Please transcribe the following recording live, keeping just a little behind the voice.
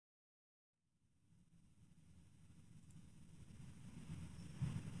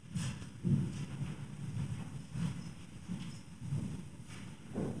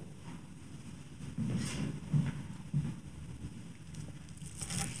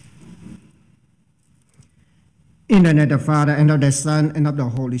In the name of the Father, and of the Son, and of the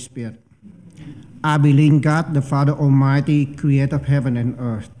Holy Spirit. I believe in God, the Father Almighty, creator of heaven and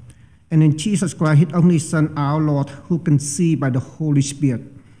earth, and in Jesus Christ, his only Son, our Lord, who conceived by the Holy Spirit,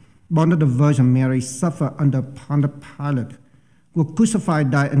 born of the Virgin Mary, suffered under Pontius Pilate, was crucified,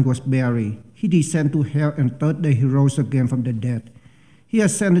 died, and was buried. He descended to hell, and third day he rose again from the dead. He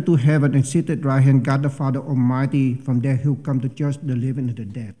ascended to heaven and seated right hand God the Father Almighty. From there he will come to judge the living and the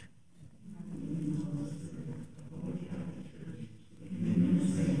dead.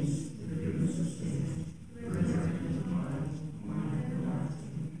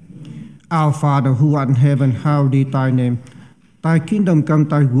 Our Father, who art in heaven, hallowed be thy name. Thy kingdom come,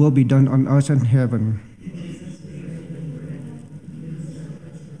 thy will be done on earth and heaven.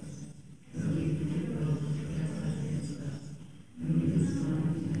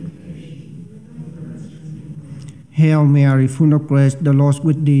 Hail Mary, full of grace, the Lord is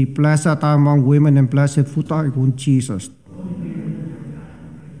with thee. Blessed art thou among women, and blessed fruit of thy womb, Jesus.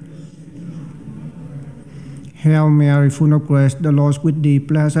 Hail Mary, full of grace, the Lord is with thee.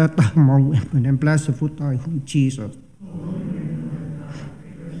 Blessed art thou among women, and blessed fruit of thy womb, Jesus.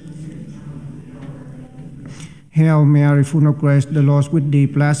 Hail Mary, full of grace, the Lord is with thee.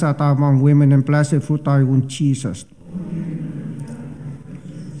 Blessed art thou among women, and blessed fruit of thy womb, Jesus.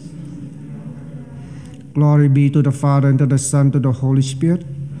 Glory be to the Father, and to the Son, and to the Holy Spirit.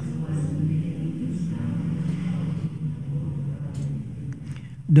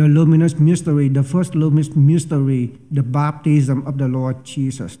 The luminous mystery, the first luminous mystery, the baptism of the Lord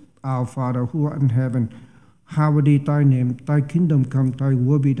Jesus. Our Father, who art in heaven, hallowed be thy name. Thy kingdom come, thy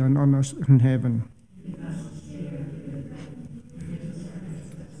will be done on earth and in heaven.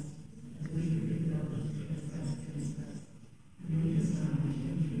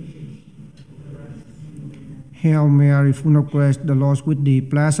 Hail Mary, full of grace, the Lord is with thee.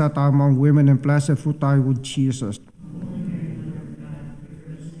 Blessed art thou among women, and blessed fruit of thy womb, Jesus.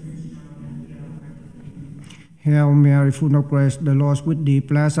 Hail Mary, full of grace, the Lord is with thee.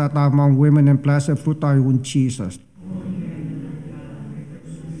 Blessed art thou among women, and blessed fruit of thy womb, Jesus.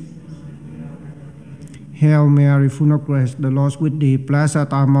 Hail Mary, full of grace, the Lord is with thee. Blessed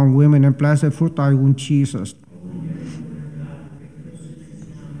art thou among women, and blessed fruit of thy womb, Jesus.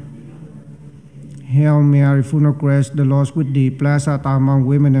 Hail Mary, full of grace, the Lord is with thee. Blessed art thou among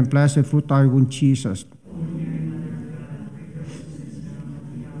women, and blessed fruit of thy womb, Jesus.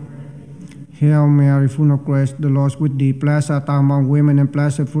 Hail Mary, full of grace, the Lord is with thee. Blessed art thou among women, and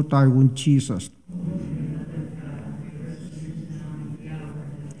blessed fruit of thy womb, Jesus.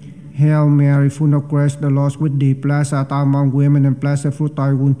 Hail Mary, full of grace, the Lord is with thee. Blessed art thou among women, and blessed fruit of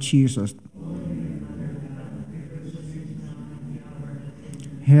thy womb, Jesus.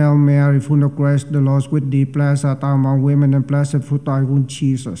 Hail Mary, full of grace, the Lord is with thee. Blessed art thou among women, and blessed fruit of thy womb,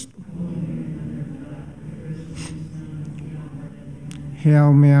 Jesus.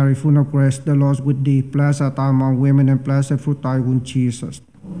 Hail Mary, full of grace, the Lord is with thee. Blessed art thou among women, and blessed fruit of thy womb, Jesus.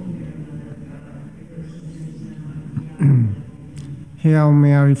 Hail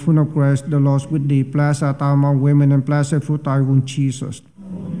Mary, full of grace, the Lord is with thee. Blessed art thou among women, and blessed fruit of thy womb, Jesus.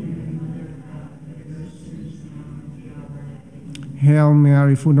 Hail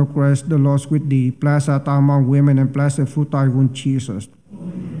Mary, full of grace, the Lord is with thee. Blessed art thou among women, and blessed fruit of thy womb, Jesus.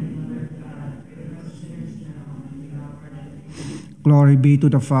 Glory be to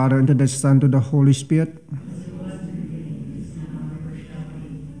the Father, and to the Son, and to the Holy Spirit.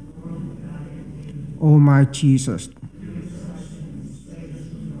 O my Jesus,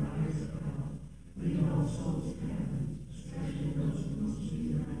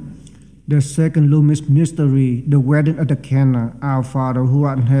 the second luminous mystery, the wedding of the Cana. Our Father, who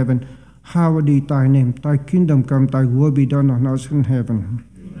art in heaven, hallowed be thy name. Thy kingdom come, thy will be done on earth and in heaven.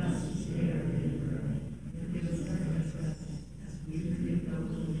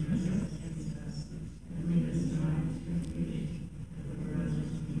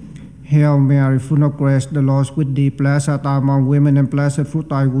 Hail Mary, full of grace, the Lord is with thee. Blessed art thou among women, and blessed fruit of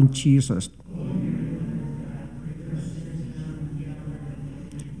thy womb, Jesus.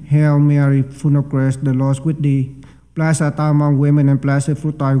 Hail Mary, full of grace, the Lord is with thee. Blessed art thou among women, and blessed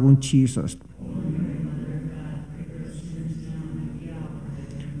fruit of thy womb, Jesus.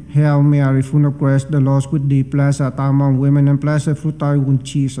 Hail Mary, full of grace, the Lord is with thee. Blessed art thou among women, and blessed fruit of thy womb,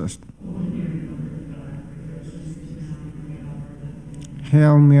 Jesus.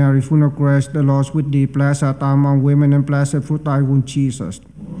 Hail Mary, full of grace, the Lord is with thee. Blessed art thou among women, and blessed fruit of thy womb, Jesus.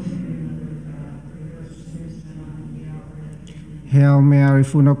 Hail Mary,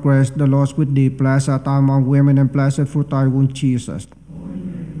 full of grace, the Lord is with thee. Blessed art thou among women, and blessed fruit of thy womb, Jesus.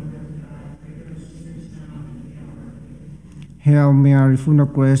 Hail Mary, full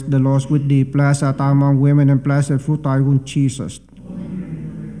of grace, the Lord is with thee. Blessed art thou among women, and blessed fruit thy womb, Jesus.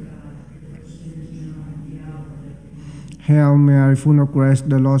 Hail Mary, full of grace,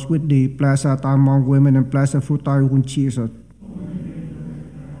 the Lord is with thee. Blessed art thou among women, and blessed fruit thy womb, Jesus.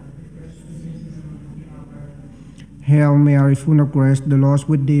 Hail Mary, full of grace, the Lord is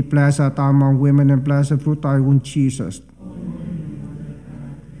with thee. Blessed art thou among women, and blessed fruit thy womb, Jesus.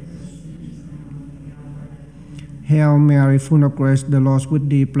 Hail Mary, full of grace, the Lord is with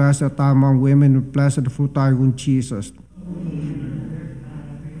thee. Blessed art thou among women, and blessed fruit thy womb, Jesus.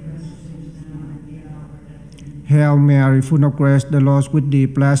 Hail Mary, full of grace, the Lord is with thee.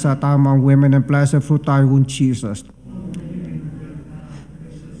 Blessed art thou among women, and blessed fruit thy womb, Jesus.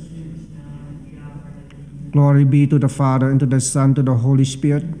 Glory be to the Father, and to the Son, and to the Holy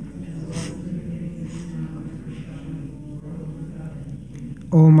Spirit.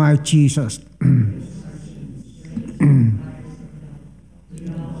 O my Jesus.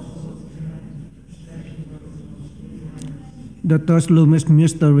 The third luminous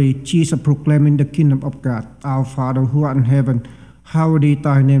mystery, Jesus proclaiming the kingdom of God. Our Father who art in heaven, hallowed be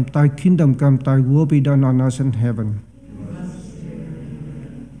thy name. Thy kingdom come, thy will be done on earth as in heaven.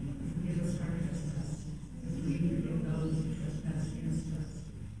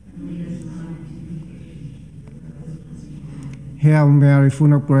 Hail Mary,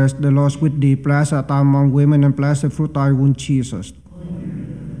 full of grace, the Lord is with thee. Blessed art thou among women, and blessed fruit thy womb, Jesus.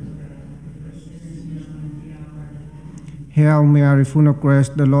 Hail Mary, full of grace,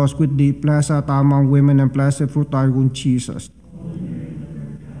 the Lord is with thee. Blessed art thou among women, and blessed fruit thy womb, Jesus.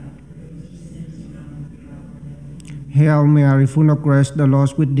 Hail Mary, full of grace, the Lord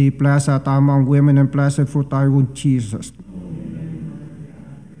is with thee. Blessed art thou among women, and blessed fruit thy womb, Jesus.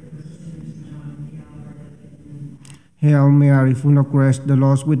 Hail Mary, full of grace, the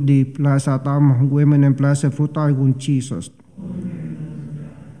Lord is with thee. Blessed art thou among women, and blessed fruit thy womb, Jesus.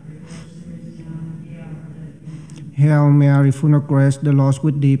 Hail Mary, full of grace, the Lord is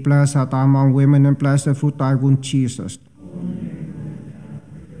with thee. Blessed art thou among women, and blessed fruit thy womb, Jesus.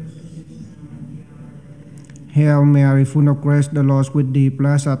 Hail Mary, full of grace, the Lord is with thee.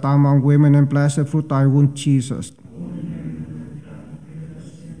 Blessed art thou among women, and blessed fruit thy womb, Jesus.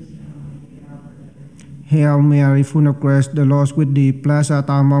 Hail Mary, full of grace, the Lord is with thee. Blessed art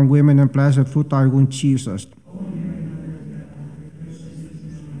thou among women, and blessed fruit thy womb, Jesus.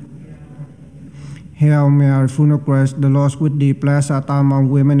 Hail Mary, full of grace, the Lord is with thee. Blessed art thou among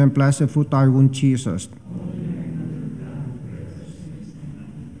women, and blessed fruit thy womb, Jesus.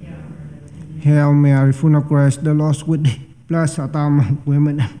 Hail Mary, full of grace, the Lord is with thee. Blessed art thou among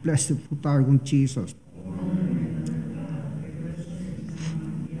women, and blessed fruit thy womb, Jesus.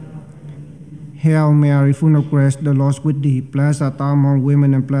 Hail Mary, full of grace, the Lord is with thee. Blessed art thou among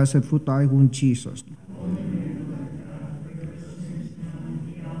women, and blessed fruit thy womb, Jesus.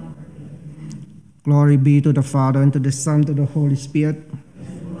 Glory be to the Father, and to the Son, and to the Holy Spirit.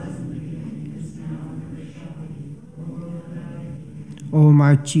 O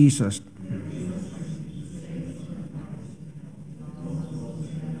my Jesus.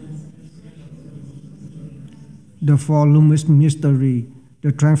 The fourth luminous mystery,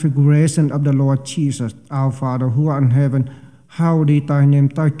 the transfiguration of the Lord Jesus. Our Father who art in heaven, hallowed be thy name.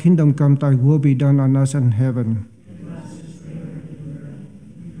 Thy kingdom come, thy will be done on earth as in heaven.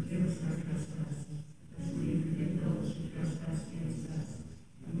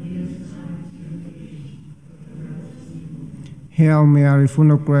 Hail Mary, full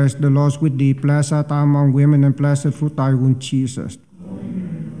of grace, the Lord is with thee. Blessed art thou among women, and blessed fruit thy womb, Jesus.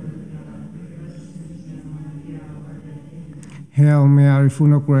 Hail Mary,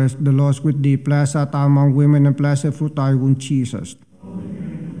 full of grace, the Lord is with thee. Blessed art thou among women, and blessed fruit thy womb, Jesus.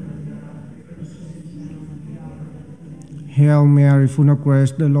 Hail Mary, full of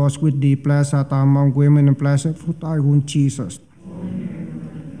grace, the Lord is with thee. Blessed art thou among women, and blessed fruit thy womb, Jesus.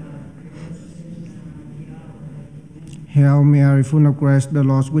 Hail Mary, full of grace, the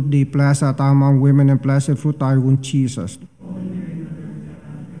Lord is with thee. Blessed art thou among women, and blessed fruit thy womb, Jesus.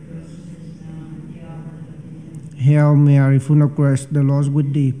 Hail Mary, full of grace, the Lord is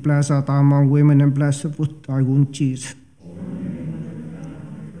with thee. Blessed art thou among women, and blessed fruit thy womb, Jesus.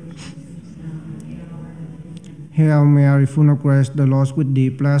 Hail Mary, full of grace, the Lord is with thee.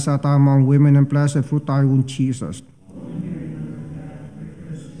 Blessed art thou among women, and blessed fruit thy womb, Jesus.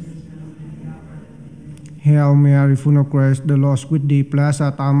 Hail Mary, full of grace, the Lord is with thee. Blessed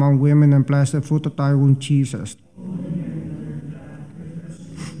art thou among women, and blessed fruit of thy womb, Jesus.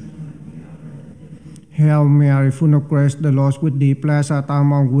 Hail Mary, full of grace, the Lord is with thee. Blessed art thou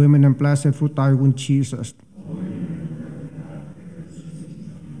among women, and blessed fruit thy womb, Jesus.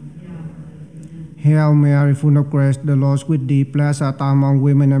 Hail Mary, full of grace, the Lord is with thee. Blessed art thou among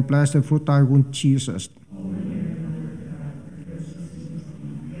women, and blessed the fruit of thy womb, Jesus.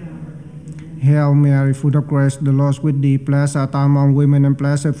 Hail Mary, full of grace, the Lord is with thee. Blessed art thou among women, and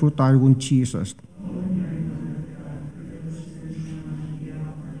blessed the fruit of thy womb, Jesus.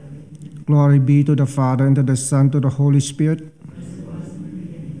 Glory be to the Father, and to the Son, and to the Holy Spirit.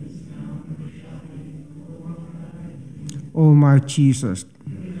 O my Jesus.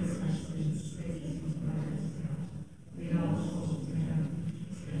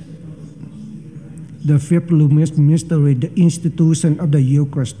 The fifth luminous mystery, the institution of the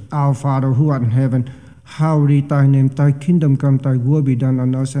Eucharist. Our Father who art in heaven, hallowed be thy name. Thy kingdom come, thy will be done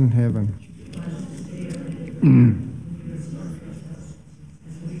on earth and heaven.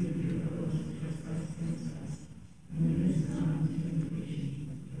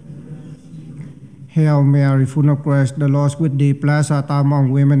 Hail Mary, full of grace, the Lord is with thee. Blessed art thou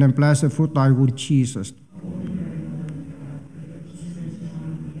among women, and blessed the fruit of thy womb, Jesus.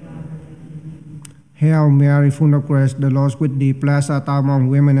 Hail Mary, full of grace, the Lord is with thee. Blessed art thou among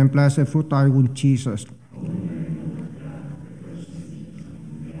women, and blessed the fruit of thy womb, Jesus.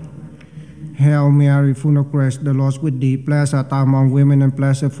 Hail Mary, full of grace, the Lord is with thee. Blessed art thou among women, and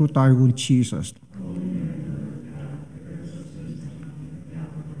blessed the fruit of thy womb, Jesus.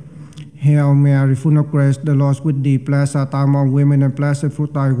 Hail Mary, full of grace, the Lord is with thee. Blessed art thou among women, and blessed the fruit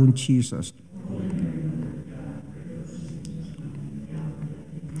of thy womb, Jesus.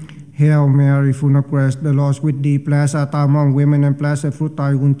 Hail Mary, full of grace, the Lord is with thee. Blessed art thou among women, and blessed the fruit of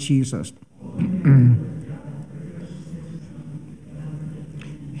thy womb, Jesus.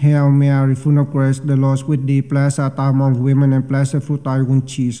 Hail Mary, full of grace, the Lord is with thee. Blessed art thou among women, and blessed the fruit of thy womb,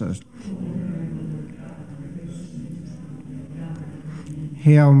 Jesus.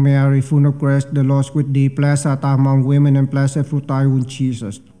 Hail Mary, full of grace, the Lord is with thee. Blessed art thou among women, and blessed the fruit of thy womb,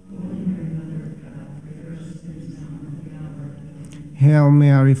 Jesus. Hail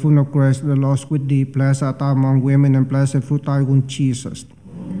Mary, full of grace, the Lord is with thee. Blessed art thou among women, and blessed the fruit of thy womb, Jesus.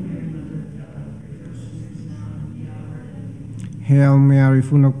 Hail Mary,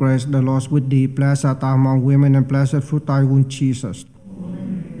 full of grace, the Lord is with thee. Blessed art thou among women, and blessed the fruit of thy womb, Jesus.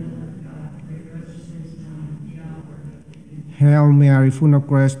 Hail Mary, full of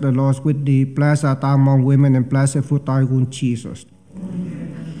grace, the Lord is with thee. Blessed art thou among women, and blessed the fruit of thy womb, Jesus.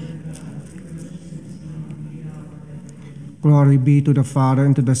 Glory be to the Father,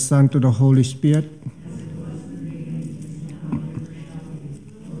 and to the Son, and to the Holy Spirit.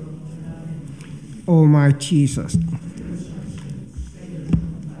 O my Jesus.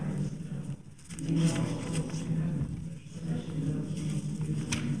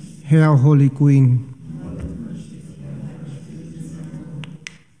 Hail, Holy Queen.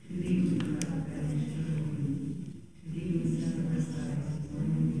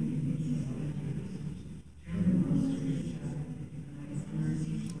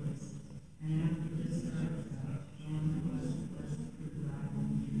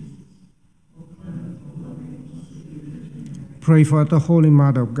 Pray for the Holy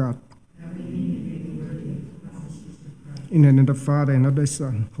Mother of God. In the name of the Father, and of the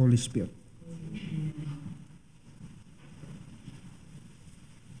Son, Holy Spirit.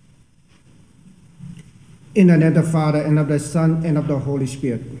 In the name of the Father, and of the Son, and of the Holy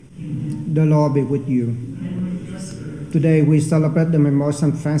Spirit. The Lord be with you. Today we celebrate the memorial of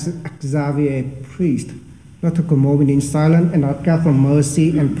St. Francis Xavier, priest. Let us commune in silence and ask for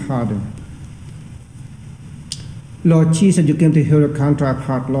mercy and pardon. Lord Jesus, you came to heal the contrite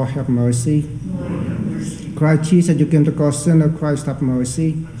heart. Lord, have mercy. Christ Jesus, you came to call sinner. Christ, have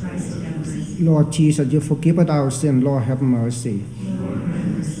mercy. Lord Jesus, you forgive us our sin. Lord, have mercy.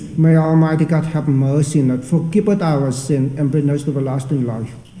 May Almighty God have mercy on us, forgive us our sin, and bring us to everlasting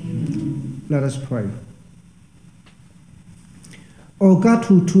life. Let us pray. O God,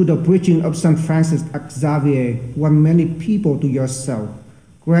 who through the preaching of St. Francis Xavier won many people to yourself,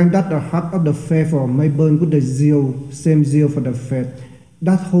 grant that the heart of the faithful may burn with the same zeal for the faith,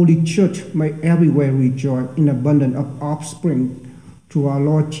 that Holy Church may everywhere rejoice in abundance of offspring through our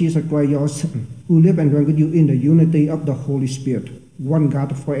Lord Jesus Christ, your Son, who live and reign with you in the unity of the Holy Spirit, one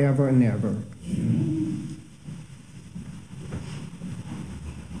God forever and ever. Amen.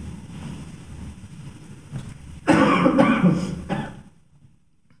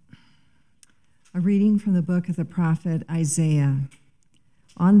 A reading from the book of the prophet Isaiah.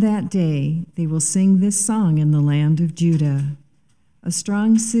 On that day they will sing this song in the land of Judah. A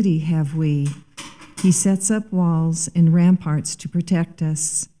strong city have we. He sets up walls and ramparts to protect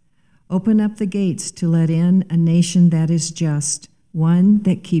us. Open up the gates to let in a nation that is just, one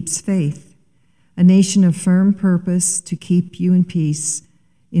that keeps faith, a nation of firm purpose to keep you in peace.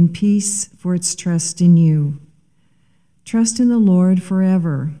 in peace, for its trust in you. Trust in the Lord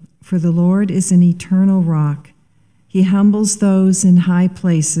forever, for the Lord is an eternal rock. He humbles those in high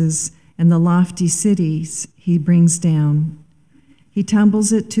places, and the lofty cities he brings down. He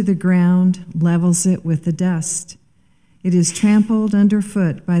tumbles it to the ground, levels it with the dust. It is trampled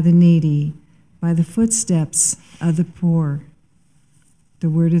underfoot by the needy, by the footsteps of the poor. The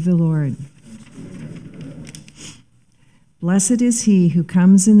word of the Lord. Blessed is he who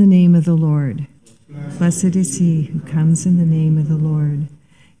comes in the name of the Lord. Blessed is he who comes in the name of the Lord.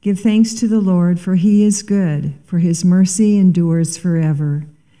 Give thanks to the Lord, for he is good, for his mercy endures forever.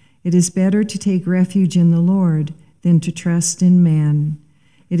 It is better to take refuge in the Lord than to trust in man.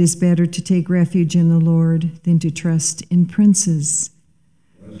 It is better to take refuge in the Lord than to trust in princes.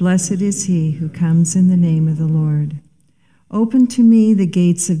 Blessed is he who comes in the name of the Lord. Open to me the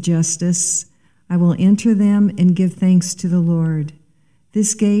gates of justice. I will enter them and give thanks to the Lord.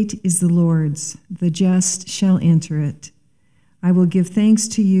 This gate is the Lord's. The just shall enter it. I will give thanks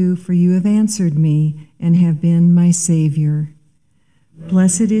to you, for you have answered me and have been my Savior.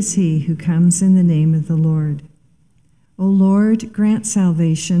 Blessed is he who comes in the name of the Lord. O Lord, grant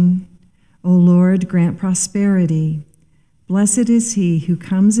salvation. O Lord, grant prosperity. Blessed is he who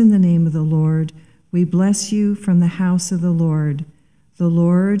comes in the name of the Lord. We bless you from the house of the Lord. The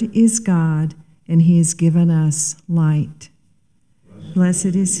Lord is God, and he has given us light.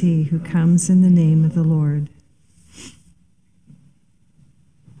 Blessed is he who comes in the name of the Lord.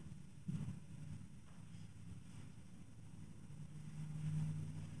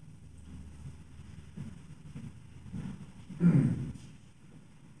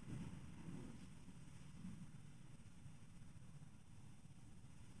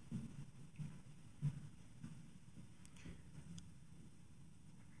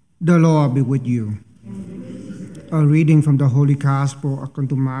 The Lord be with you. A reading from the Holy Gospel according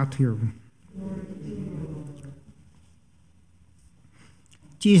to Matthew.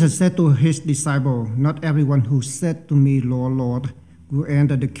 Jesus said to his disciples, "Not everyone who said to me, 'Lord, Lord,' will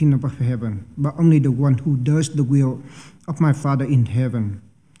enter the kingdom of heaven, but only the one who does the will of my Father in heaven.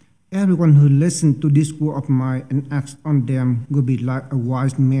 Everyone who listens to this word of mine and acts on them will be like a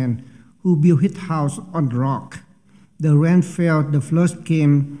wise man who built his house on the rock. The rain fell, the floods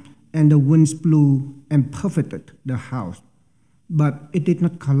came, and the winds blew and buffeted the house. But it did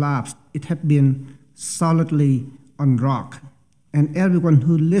not collapse. It had been solidly on rock. And everyone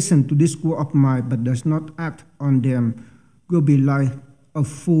who listens to this word of mine but does not act on them will be like a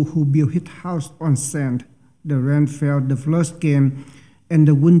fool who built his house on sand. The rain fell, the floods came, and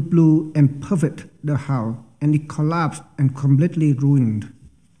the wind blew and buffeted the house, and it collapsed and completely ruined."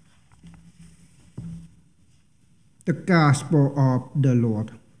 The Gospel of the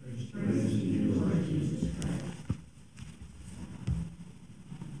Lord.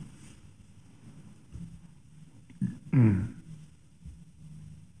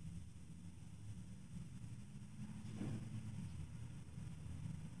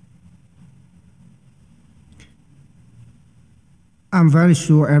 I'm very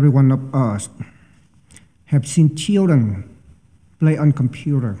sure every one of us have seen children play on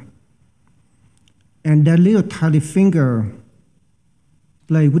computer, and their little tiny finger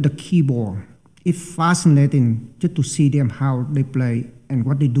play with the keyboard. It's fascinating just to see them how they play and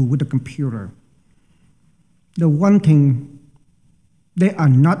what they do with the computer. The one thing, they are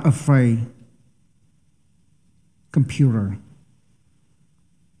not afraid computer.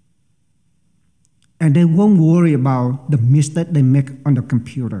 And they won't worry about the mistake they make on the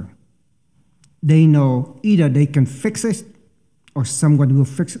computer. They know either they can fix it or someone will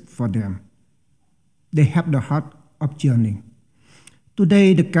fix it for them. They have the heart of journey.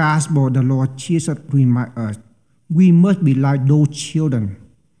 Today, the gospel of the Lord Jesus reminds us we must be like those children,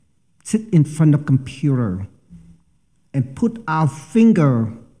 sit in front of computer and put our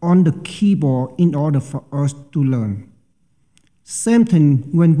finger on the keyboard in order for us to learn. Same thing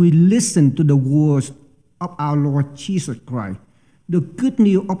when we listen to the words of our Lord Jesus Christ, the good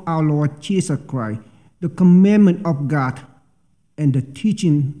news of our Lord Jesus Christ, the commandment of God, and the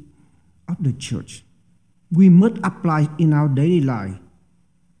teaching of the church. We must apply in our daily life.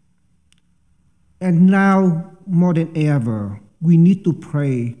 And now, more than ever, we need to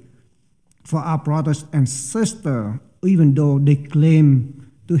pray for our brothers and sisters, even though they claim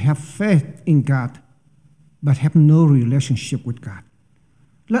to have faith in God, but have no relationship with God.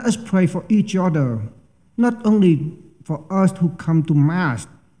 Let us pray for each other, not only for us who come to Mass,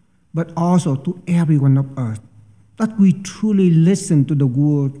 but also to every one of us, that we truly listen to the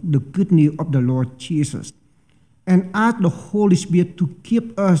word, the good news of the Lord Jesus, and ask the Holy Spirit to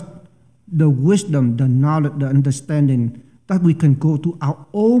give us the wisdom, the knowledge, the understanding that we can go to our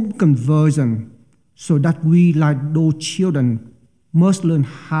own conversion so that we, like those children, must learn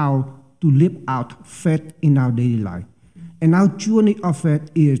how to live out faith in our daily life. And our journey of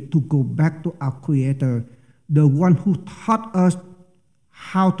faith is to go back to our Creator, the one who taught us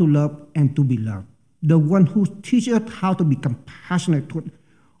how to love and to be loved, the one who teaches us how to be compassionate toward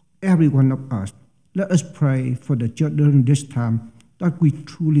every one of us. Let us pray for the church during this time that we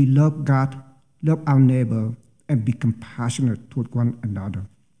truly love God, love our neighbor, and be compassionate toward one another.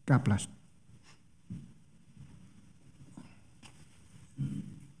 God bless.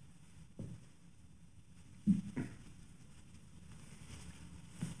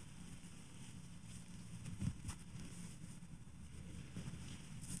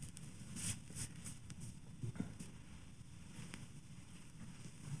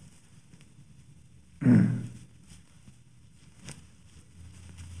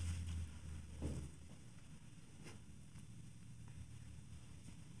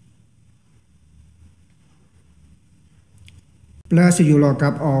 Bless you, Lord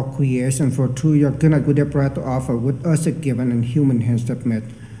God, all creation, for through your goodness with the bread to offer, with us a given and human hands that met,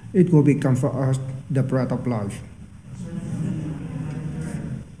 it will become for us the bread of life.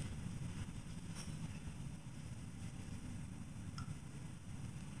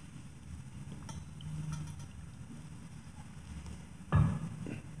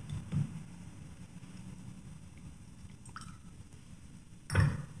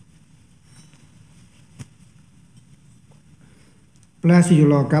 Bless you,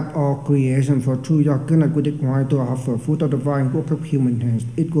 Lord God, all creation, for through your goodness with the wine to offer, fruit of the vine, work of human hands,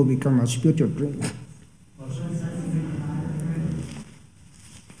 it will become a spiritual drink.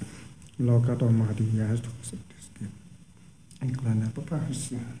 Lord God Almighty, you have to accept this gift and cleanse up of our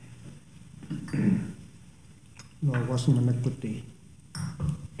sin. Lord, wash my iniquity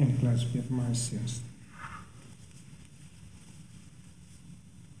and cleanse me of my sins.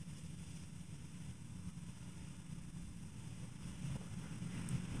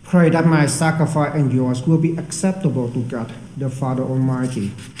 Pray that my sacrifice and yours will be acceptable to God, the Father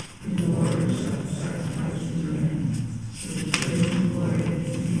Almighty.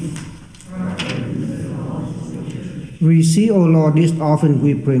 Receive, O Lord, this offering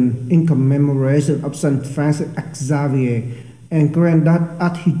we bring in commemoration of St. Francis Xavier, and grant that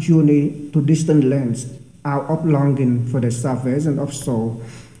at his journey to distant lands, out of longing for the salvation of soul,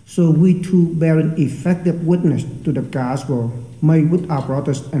 so we too bear an effective witness to the gospel, may with our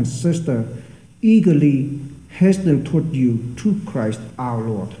brothers and sisters eagerly hasten toward you through Christ our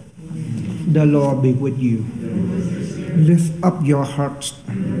Lord. Amen. The Lord be with you. Lift up your hearts.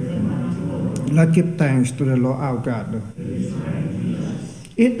 Let's give thanks to the Lord our God.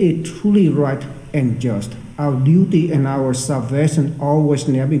 It is truly right and just, our duty and our salvation always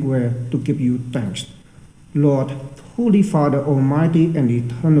and everywhere to give you thanks. Lord, Holy Father, Almighty and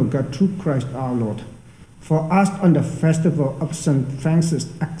Eternal God, through Christ our Lord, for us on the festival of St. Francis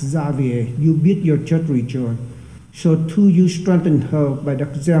Xavier, you bid your church rejoice. So too you strengthen her by the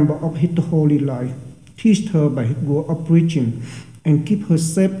example of his holy life, teach her by his word of preaching, and keep her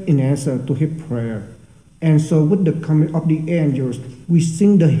safe in answer to his prayer. And so with the coming of the angels, we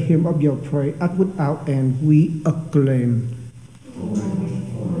sing the hymn of your praise, and without end we acclaim.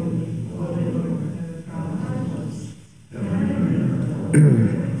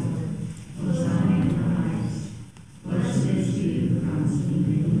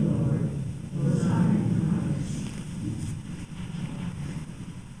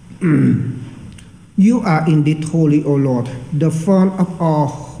 You are indeed holy, O Lord, the fount of all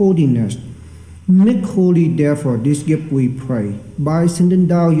holiness. Make holy, therefore, this gift, we pray, by sending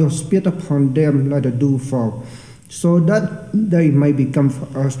down your Spirit upon them like the dewfall, so that they may become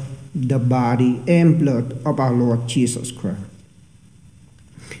for us the body and blood of our Lord Jesus Christ.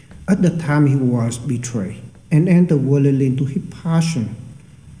 At the time he was betrayed and entered willingly into his passion,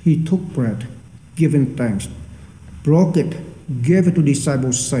 he took bread, giving thanks, broke it, gave it to the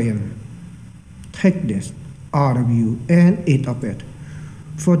disciples, saying, "Take this, all of you, and eat of it,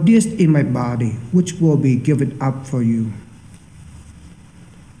 for this is my body, which will be given up for you."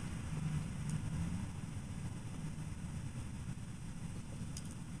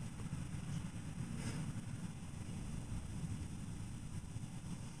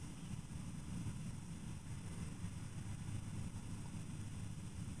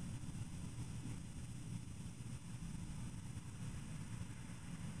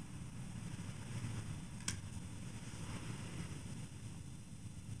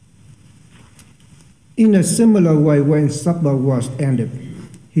 In a similar way, when supper was ended,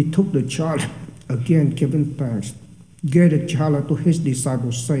 he took the chalice, again giving thanks, gave the chalice to his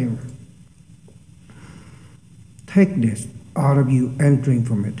disciples, saying, "Take this, all of you, and drink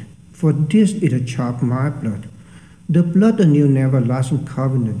from it. For this is a drop of my blood. The blood of the new and everlasting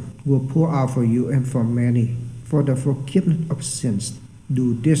covenant will pour out for you and for many for the forgiveness of sins.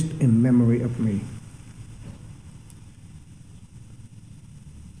 Do this in memory of me.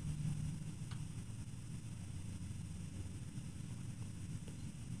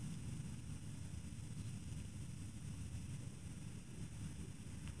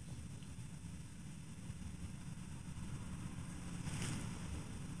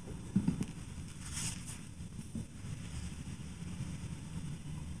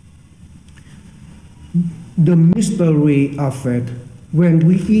 The mystery of faith. When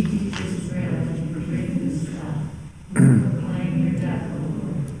we eat,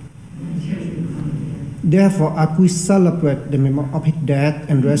 therefore, as we celebrate the memory of his death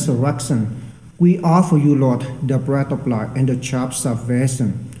and resurrection, we offer you, Lord, the bread of life and the cup of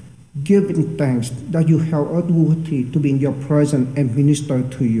salvation, giving thanks that you have us worthy to be in your presence and minister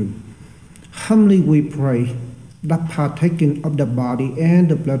to you. Humbly we pray that partaking of the body and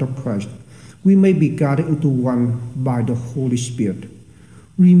the blood of Christ, we may be gathered into one by the Holy Spirit.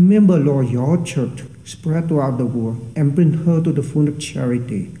 Remember, Lord, your church spread throughout the world and bring her to the fullness of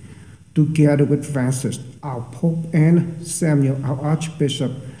charity, together with Francis, our Pope, and Samuel, our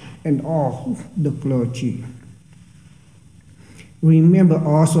Archbishop, and all the clergy. Remember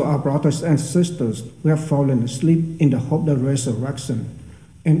also our brothers and sisters who have fallen asleep in the hope of the resurrection,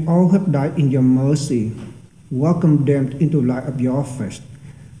 and all who have died in your mercy. Welcome them into the light of your face.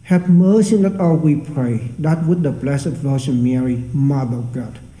 Have mercy on us all, we pray, that with the Blessed Virgin Mary, Mother of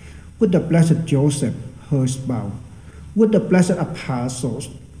God, with the Blessed Joseph, her spouse, with the blessed apostles,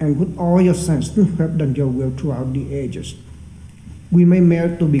 and with all your saints who have done your will throughout the ages, we may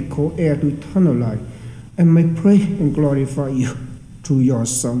merit to be co-heir to eternal life, and may pray and glorify you through your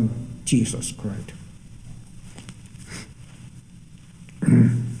Son, Jesus Christ.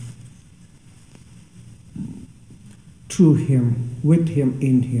 Through him, with him,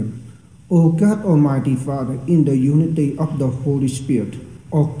 in him, O God, Almighty Father, in the unity of the Holy Spirit,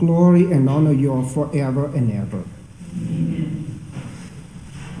 all glory and honor yours forever and ever. Amen.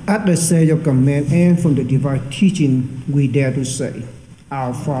 At the Savior's command and from the divine teaching, we dare to say,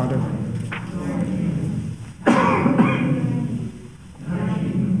 Our Father,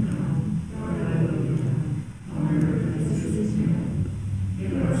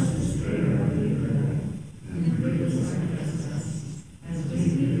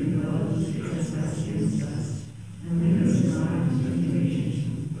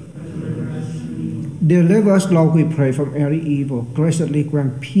 deliver us, Lord, we pray, from every evil. Graciously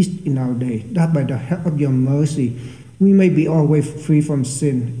grant peace in our day, that by the help of your mercy we may be always free from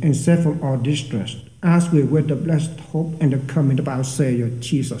sin and safe from all distress, as we wait the blessed hope and the coming of our Savior,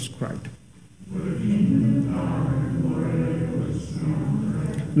 Jesus Christ.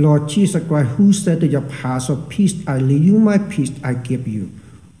 Lord Jesus Christ, who said to your apostle, Peace I leave you, my peace I give you.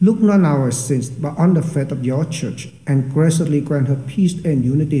 Look not on our sins, but on the faith of your church, and graciously grant her peace and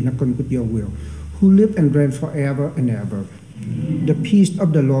unity in accordance with your will, who live and reign forever and ever. Amen. The peace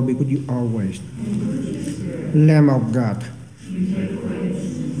of the Lord be with you always. Amen. Lamb of God.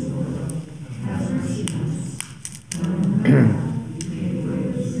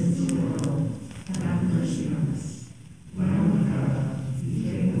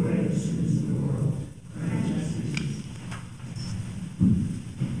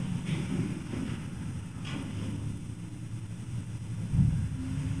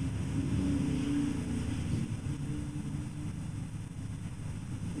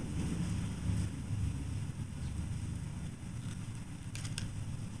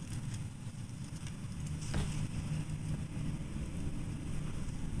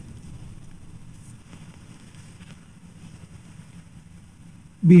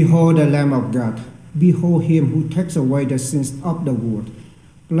 Behold the Lamb of God. Behold him who takes away the sins of the world.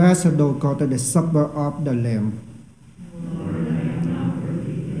 Blessed are those called to the supper of the Lamb.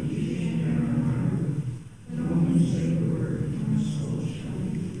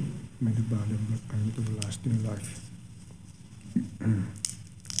 May the body of God come to everlasting life.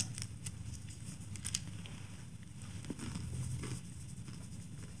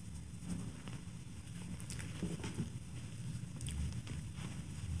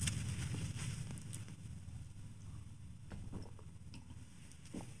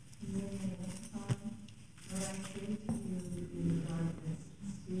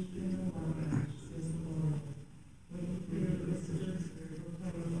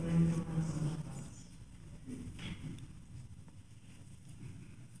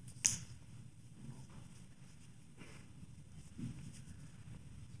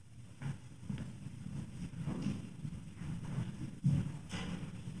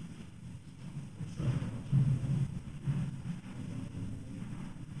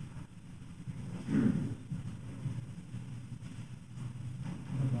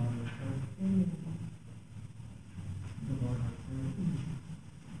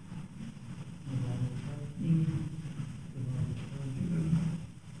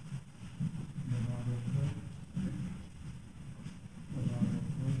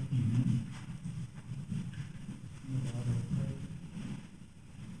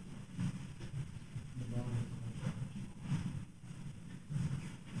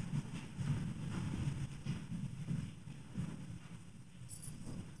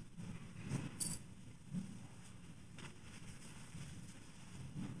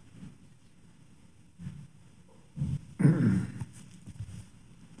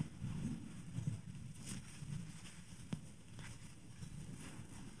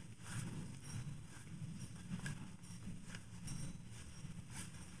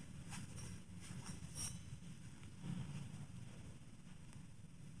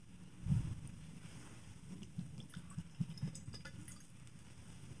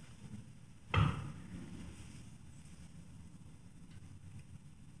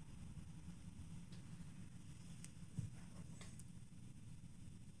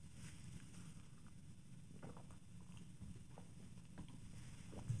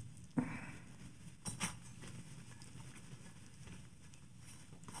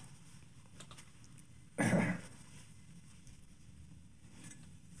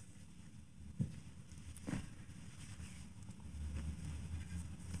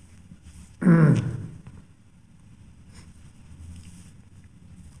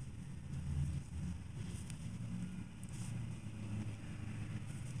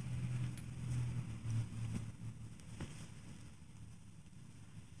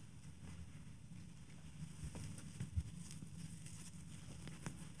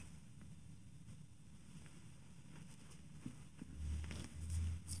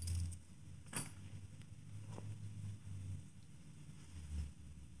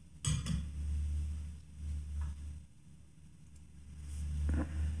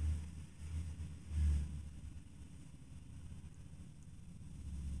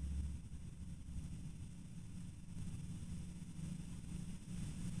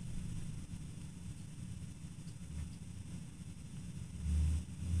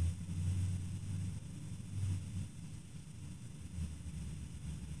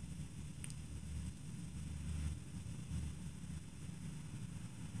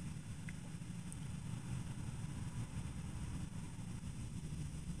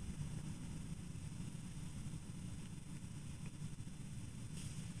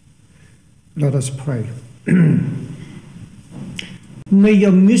 Let us pray. May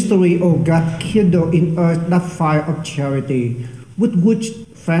your mystery, O God, kindle in us that fire of charity with which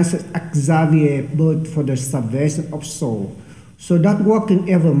Francis Xavier burned for the salvation of soul, so that walking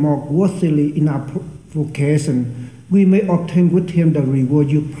ever more worthily in our vocation, we may obtain with him the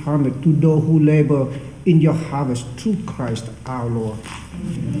reward you promised to those who labor in your harvest through Christ our Lord.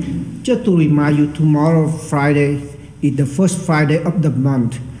 Just to remind you, tomorrow, Friday, is the first Friday of the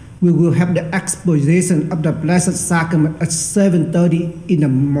month. We will have the exposition of the Blessed Sacrament at 7:30 in the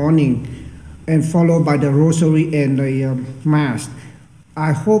morning, and followed by the Rosary and the Mass.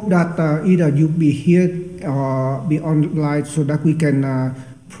 I hope that either you be here or be online so that we can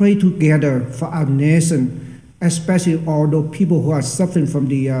pray together for our nation, especially all those people who are suffering from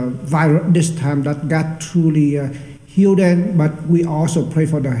the virus this time, that God truly heal them. But we also pray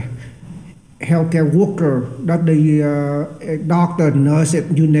for the healthcare worker, that the doctor, nurse,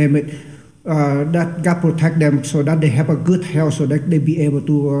 you name it, that God protect them so that they have a good health, so that they be able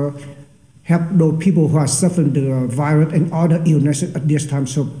to help those people who are suffering the virus and other illnesses at this time.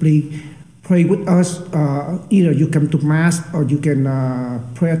 So please pray with us. Either you come to Mass or you can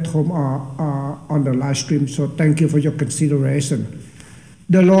pray at home or on the live stream. So thank you for your consideration.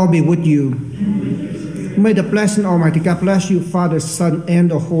 The Lord be with you. May the blessing Almighty God bless you, Father, Son,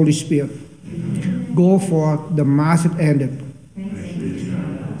 and the Holy Spirit. Go forth, the Mass is ended.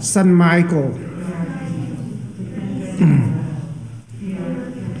 Saint Michael,